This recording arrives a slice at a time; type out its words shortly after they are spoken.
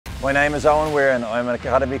My name is Eoin Wearen. I'm an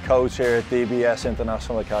Academy Coach here at DBS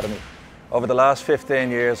International Academy. Over the last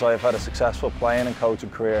 15 years I have had a successful playing and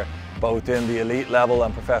coaching career both in the elite level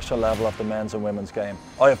and professional level of the men's and women's game.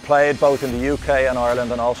 I have played both in the UK and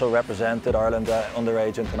Ireland and also represented Ireland at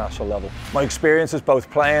underage international level. My experiences both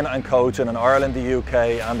playing and coaching in Ireland, the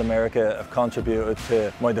UK and America have contributed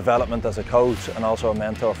to my development as a coach and also a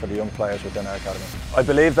mentor for the young players within our academy. I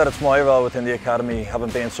believe that it's my role within the academy, having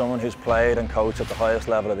been someone who's played and coached at the highest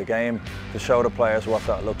level of the game, to show the players what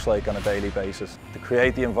that looks like on a daily basis, to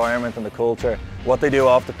create the environment and the culture. What they do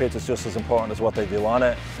off the pitch is just as important as what they do on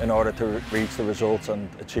it in order to reach the results and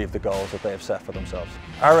achieve the goals that they have set for themselves.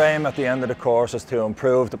 Our aim at the end of the course is to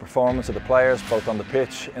improve the performance of the players both on the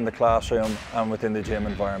pitch, in the classroom and within the gym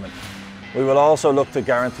environment. We will also look to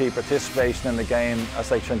guarantee participation in the game as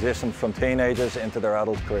they transition from teenagers into their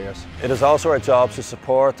adult careers. It is also our job to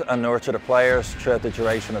support and nurture the players throughout the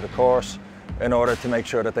duration of the course in order to make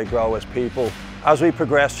sure that they grow as people. As we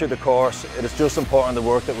progress through the course, it is just important the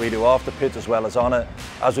work that we do off the pitch as well as on it,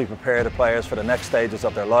 as we prepare the players for the next stages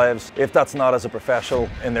of their lives. If that's not as a professional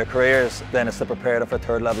in their careers, then it's to prepare them for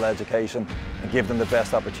third level education and give them the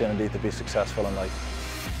best opportunity to be successful in life.